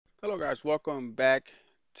Hello guys, welcome back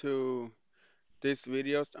to this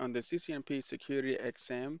videos on the CCNP security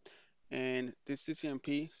exam. And this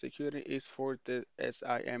CCNP security is for the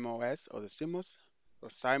SIMOS or the SIMOS or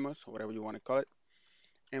SIMOS or whatever you want to call it.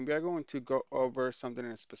 And we are going to go over something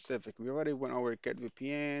in specific. We already went over get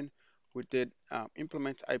VPN. We did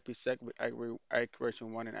implement IPsec with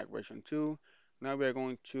iteration 1 and iteration 2. Now we are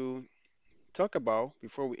going to talk about,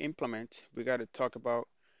 before we implement, we got to talk about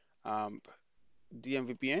um,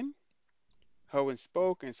 DMVPN, hub and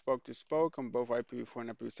spoke to spoke on both IPv4 and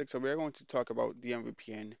IPv6. So we're going to talk about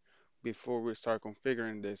DMVPN before we start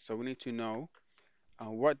configuring this. So we need to know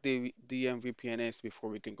what the DMVPN is before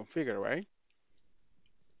we can configure, right?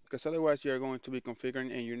 Because otherwise you're going to be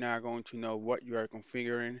configuring and you're not going to know what you are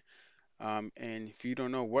configuring. And if you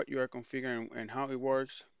don't know what you are configuring and how it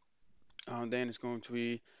works, then it's going to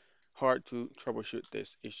be hard to troubleshoot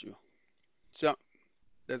this issue. So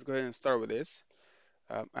let's go ahead and start with this.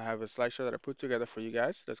 I have a slideshow that I put together for you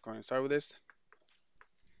guys. Let's go ahead and start with this.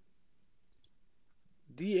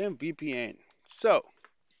 DMVPN. So,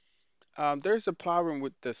 there's a problem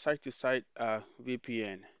with the site-to-site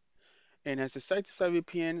VPN. And as a site-to-site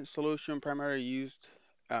VPN solution primarily used,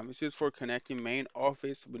 it's used for connecting main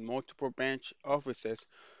office with multiple branch offices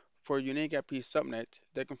for unique IP subnet.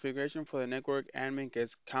 The configuration for the network admin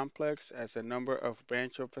gets complex as the number of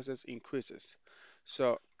branch offices increases.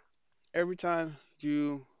 So every time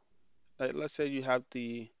you, like, let's say you have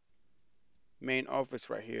the main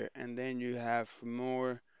office right here, and then you have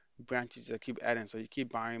more branches that keep adding. So you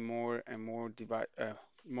keep buying more and more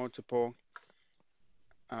multiple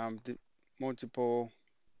the multiple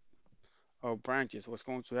branches. What's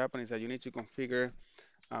going to happen is that you need to configure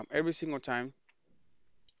every single time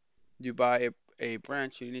you buy a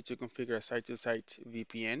branch, you need to configure a site-to-site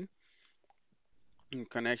VPN in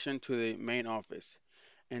connection to the main office,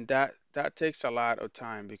 and that takes a lot of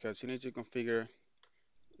time because you need to configure,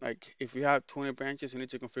 like if you have 20 branches, you need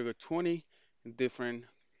to configure 20 different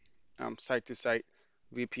site-to-site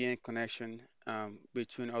VPN connection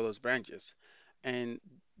between all those branches. And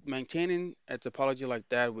maintaining a topology like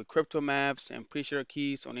that with crypto maps and pre-shared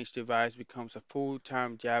keys on each device becomes a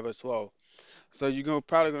full-time job as well. So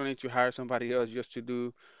probably gonna need to hire somebody else just to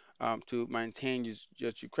do to maintain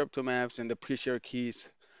just your crypto maps and the pre-shared keys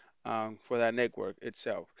for that network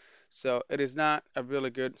itself. So it is not a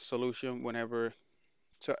really good solution whenever.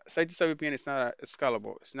 So site-to-site VPN is not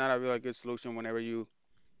scalable. It's not a really good solution whenever you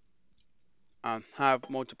have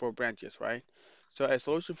multiple branches, right? So a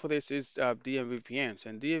solution for this is DMVPNs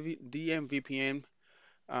and DMVPN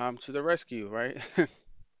to the rescue, right?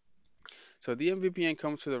 So DMVPN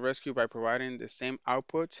comes to the rescue by providing the same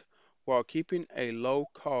output while keeping a low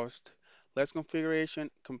cost, less configuration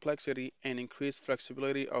complexity, and increased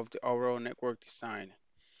flexibility of the overall network design.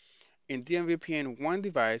 In DMVPN, one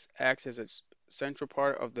device acts as a central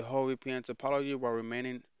part of the whole VPN topology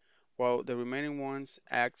while the remaining ones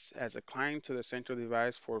acts as a client to the central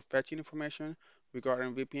device for fetching information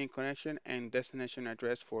regarding VPN connection and destination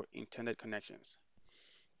address for intended connections.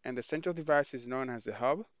 And the central device is known as the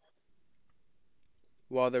hub,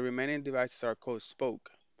 while the remaining devices are called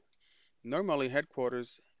spoke. Normally,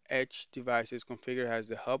 headquarters edge device is configured as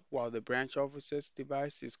the hub, while the branch offices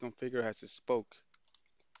device is configured as a spoke.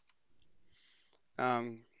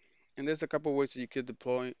 Um, and there's a couple ways that you could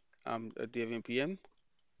deploy a DMVPN.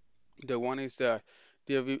 The one is the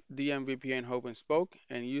DMVPN Hub and Spoke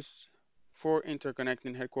and use for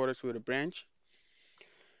interconnecting headquarters with a branch.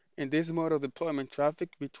 In this mode of deployment, traffic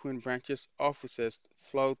between branches offices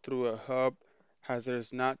flow through a hub as there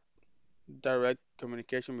is not direct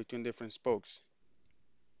communication between different spokes.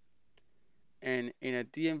 And in a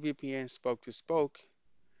DMVPN spoke to spoke,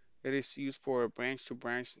 it is used for a branch to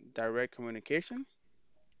branch direct communication.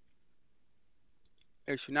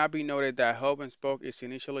 It should not be noted that hub and spoke is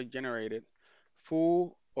initially generated.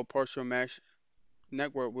 Full or partial mesh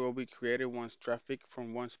network will be created once traffic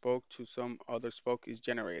from one spoke to some other spoke is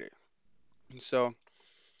generated. So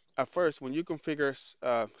at first, when you configure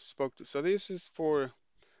spoke to, so this is for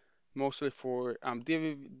mostly for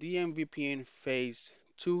DMVPN phase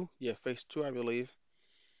 2. Yeah, phase 2, I believe,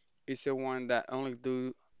 is the one that only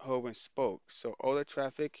do hub and spoke. So all the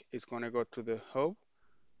traffic is going to go to the hub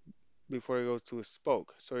before it goes to a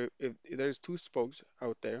spoke. So if there's two spokes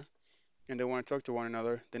out there and they want to talk to one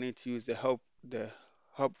another, they need to use the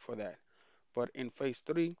hub for that. But in phase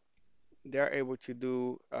 3, they're able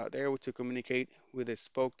to communicate with a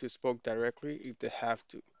spoke to spoke directly if they have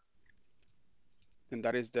to. And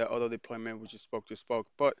that is the other deployment, which is spoke to spoke.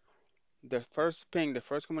 But the first ping, the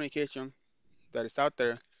first communication that is out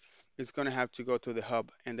there is going to have to go to the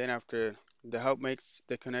hub. And then after the hub makes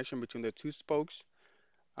the connection between the two spokes,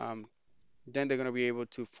 Um, then they're going to be able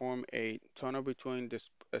to form a tunnel between the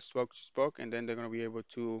spoke to spoke, and then they're going to be able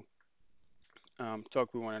to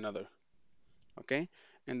talk with one another. Okay,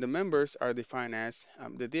 and the members are defined as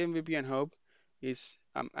the DMVPN hub is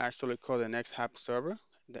actually called the next hub server,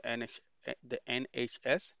 the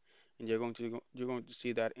NHS, and you're going to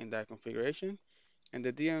see that in that configuration. And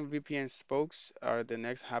the DMVPN spokes are the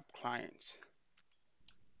next hub clients.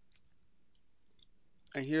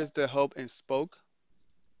 And here's the hub and spoke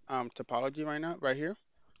topology right now, right here.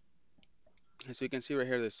 And so you can see right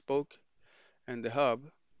here the spoke and the hub,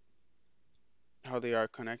 how they are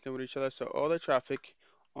connected with each other. So all the traffic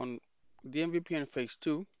on DMVPN phase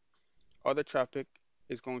 2, all the traffic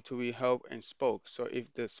is going to be hub and spoke. So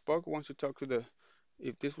if the spoke wants to talk to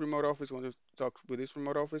if this remote office wants to talk with this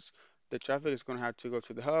remote office, the traffic is going to have to go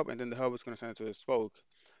to the hub, and then the hub is going to send it to the spoke.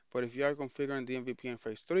 But if you are configuring DMVPN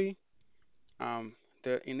phase 3, um,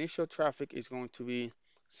 the initial traffic is going to be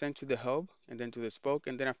sent to the hub and then to the spoke,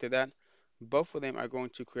 and then after that, both of them are going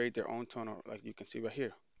to create their own tunnel, like you can see right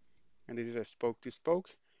here. And this is a spoke to spoke,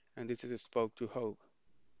 and this is a spoke to hub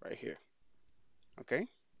right here. Okay.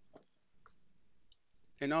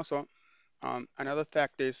 And also, another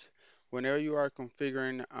fact is whenever you are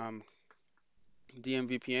configuring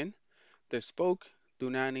DMVPN, the spoke do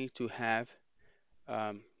not need to have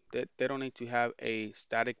they don't need to have a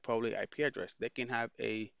static public IP address. They can have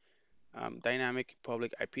a dynamic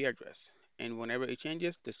public IP address. And whenever it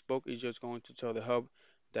changes, the spoke is just going to tell the hub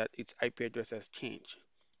that its IP address has changed.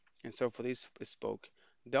 And so for this spoke,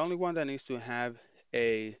 the only one that needs to have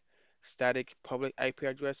a static public IP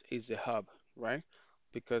address is the hub, right?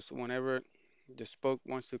 Because whenever the spoke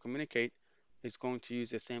wants to communicate, it's going to use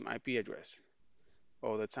the same IP address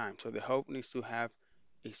all the time. So the hub needs to have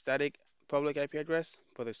a static public IP address,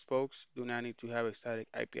 but the spokes do not need to have a static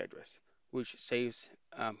IP address, which saves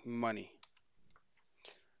money.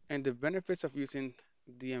 And the benefits of using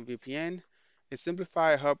DMVPN is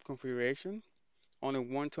simplify hub configuration. Only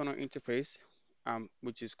one tunnel interface,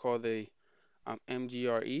 which is called the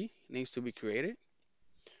MGRE, needs to be created.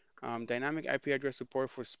 Dynamic IP address support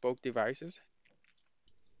for spoke devices.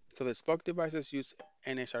 So the spoke devices use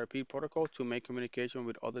NHRP protocol to make communication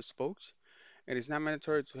with other spokes. It is not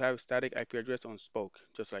mandatory to have static IP address on spoke,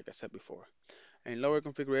 just like I said before. And lower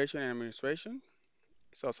configuration and administration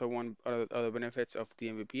is also one of the other benefits of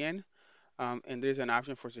DMVPN. And there's an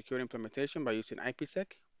option for secure implementation by using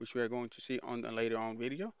IPsec, which we are going to see on the later on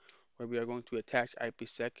video, where we are going to attach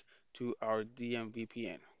IPsec to our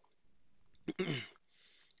DMVPN.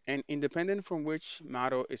 And independent from which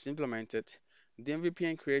model is implemented,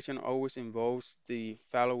 DMVPN creation always involves the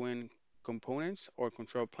following components or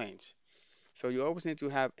control planes. So you always need to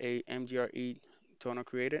have a MGRE tunnel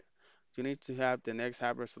created. You need to have the next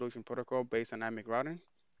hub resolution protocol based on dynamic routing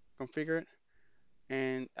configured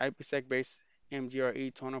and IPsec based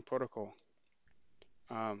MGRE tunnel protocol.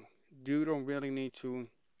 Um, you don't really need to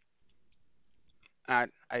add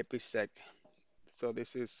IPsec. So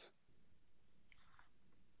this is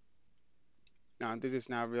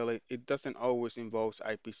not really, it doesn't always involve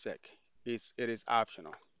IPsec. It is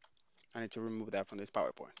optional. I need to remove that from this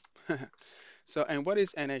PowerPoint. So, and what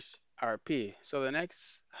is NHRP? So the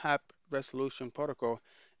next hop resolution protocol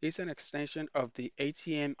is an extension of the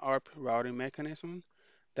ATM ARP routing mechanism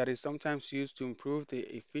that is sometimes used to improve the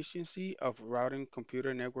efficiency of routing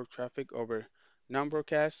computer network traffic over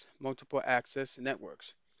non-broadcast multiple access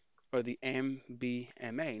networks, or the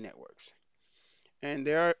MBMA networks. And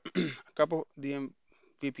there are a couple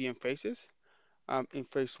DMVPN phases. In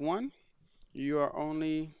phase one, you are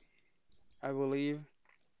only, I believe,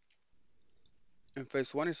 in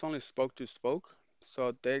phase one, it's only spoke to spoke,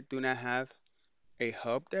 so they do not have a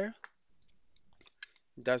hub there.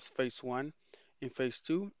 That's phase one. In phase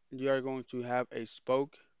two, you are going to have a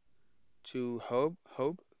spoke to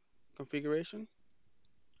hub configuration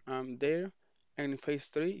there. And in phase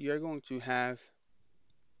three, you're going to have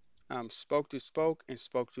spoke to spoke and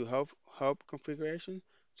spoke to hub configuration.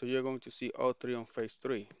 So you're going to see all three on phase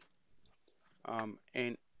three.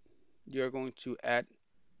 And you're going to add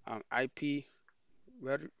IP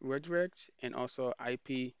redirects and also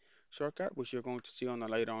IP shortcut, which you're going to see on a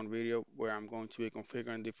later on video where I'm going to be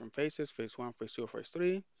configuring different phases, phase one, phase two, phase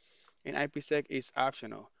three. And IPsec is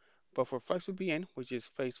optional. But for FlexVPN, which is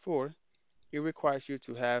phase four, it requires you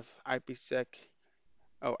to have IPsec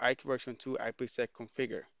or IK version 2 IPsec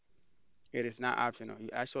configure. It is not optional. You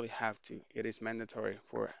actually have to. It is mandatory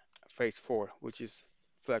for phase 4, which is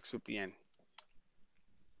FlexVPN.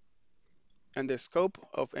 And the scope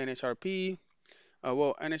of NHRP,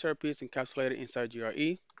 well, NHRP is encapsulated inside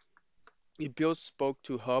GRE. It builds spoke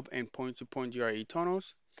to hub and point to point GRE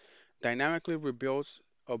tunnels, dynamically rebuilds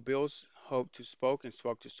of builds hub to spoke and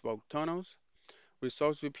spoke to spoke tunnels,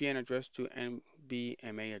 resolves VPN address to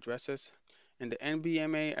NBMA addresses, and the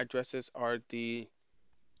NBMA addresses are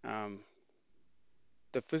um,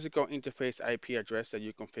 the physical interface IP address that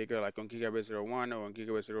you configure, like on gigabit 01 or on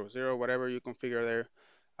gigabit 00, whatever you configure there.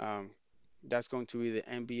 Um, that's going to be the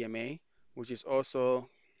NBMA, which is also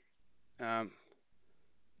um,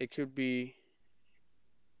 it could be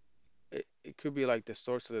it could be like the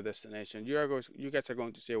source of the destination. You guys are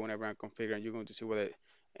going to see it whenever I'm configuring. You're going to see what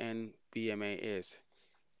the NBMA is.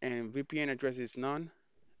 And VPN address is none.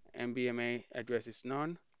 NBMA address is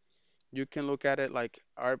none. You can look at it like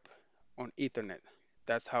ARP on Ethernet.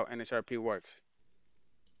 That's how NSRP works,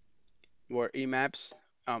 where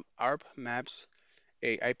ARP maps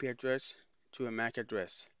a IP address to a MAC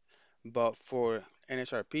address. But for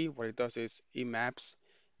NSRP, what it does is it maps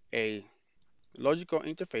a logical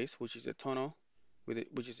interface, which is a tunnel,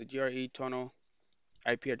 which is a GRE tunnel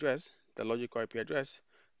IP address, the logical IP address,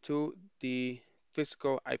 to the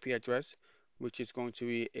physical IP address, which is going to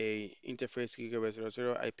be a interface gigabit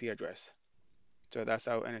 00 IP address. So that's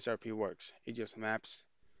how NSRP works. It just maps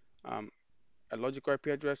um, a logical IP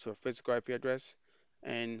address to a physical IP address,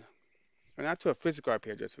 and not to a physical IP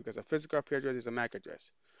address because a physical IP address is a MAC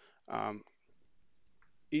address. Um,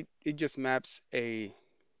 it just maps a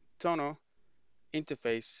tunnel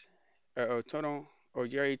interface or tunnel or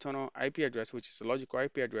GRE tunnel IP address, which is a logical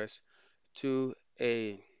IP address, to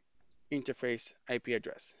a interface IP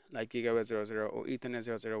address like gigabit 00 or Ethernet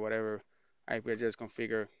 00, whatever IP address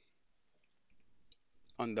configure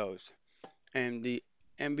on those. And the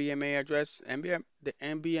NBMA address, the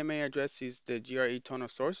NBMA address is the GRE tunnel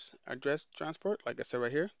source address transport, like I said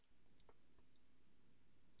right here.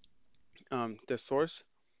 The source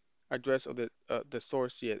address of the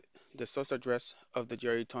source address of the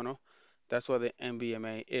GRE tunnel. That's what the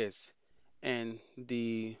NBMA is. And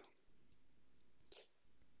the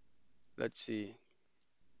let's see,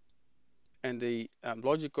 and the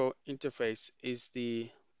logical interface is the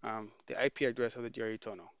IP address of the GRE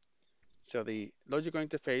tunnel. So the logical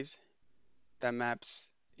interface that maps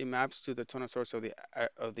to the tunnel source of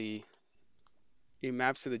the it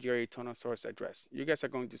maps to the GRE tunnel source address. You guys are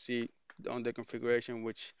going to see on the configuration,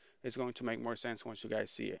 which is going to make more sense once you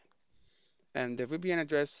guys see it. And the VPN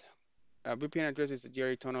address is the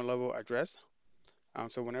GRE tunnel level address.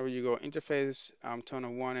 So whenever you go interface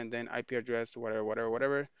tunnel one and then IP address,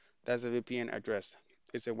 whatever, that's the VPN address.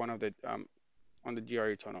 It's a one of the on the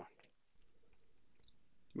GRE tunnel,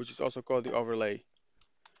 which is also called the overlay.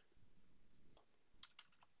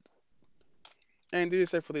 And this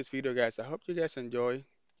is it for this video, guys. I hope you guys enjoy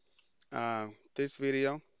this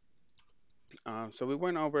video. So we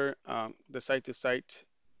went over the site-to-site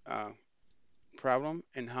uh, problem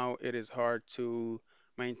and how it is hard to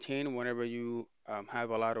maintain whenever you have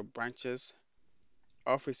a lot of branches,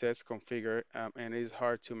 offices configured, and it is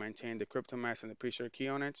hard to maintain the crypto mask and the pre-share key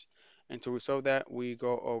on it. And to resolve that, we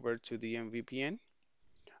go over to the DMVPN,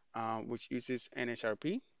 which uses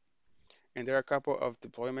NHRP. And there are a couple of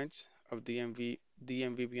deployments of DMVPN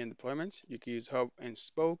deployments. You can use hub and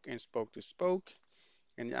spoke to spoke.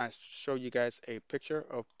 And I show you guys a picture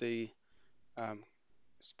of the um,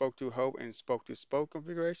 spoke to hub and spoke to spoke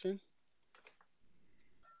configuration.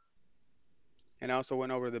 And I also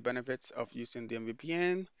went over the benefits of using the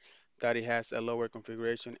DMVPN, that it has a lower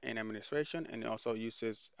configuration and administration, and it also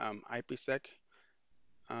uses IPsec.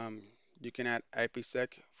 Um, you can add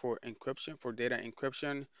IPsec for encryption, for data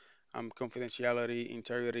encryption, confidentiality,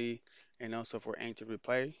 integrity, and also for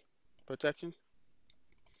anti-replay protection.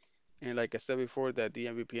 And like I said before, that the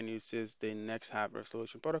DMVPN uses the Next Hop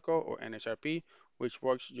Resolution Protocol, or NHRP, which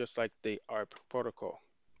works just like the ARP protocol.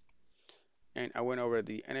 And I went over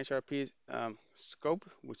the NHRP scope,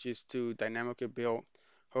 which is to dynamically build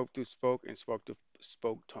hub to spoke and spoke to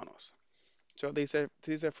spoke tunnels. So these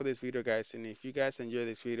are for this video, guys. And if you guys enjoy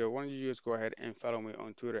this video, why don't you just go ahead and follow me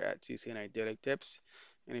on Twitter at CCNI Daily Tips.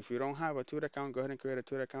 And if you don't have a Twitter account, go ahead and create a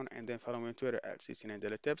Twitter account and then follow me on Twitter at CCNI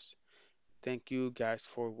Daily Tips. Thank you guys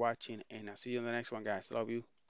for watching, and I'll see you in the next one, guys. Love you.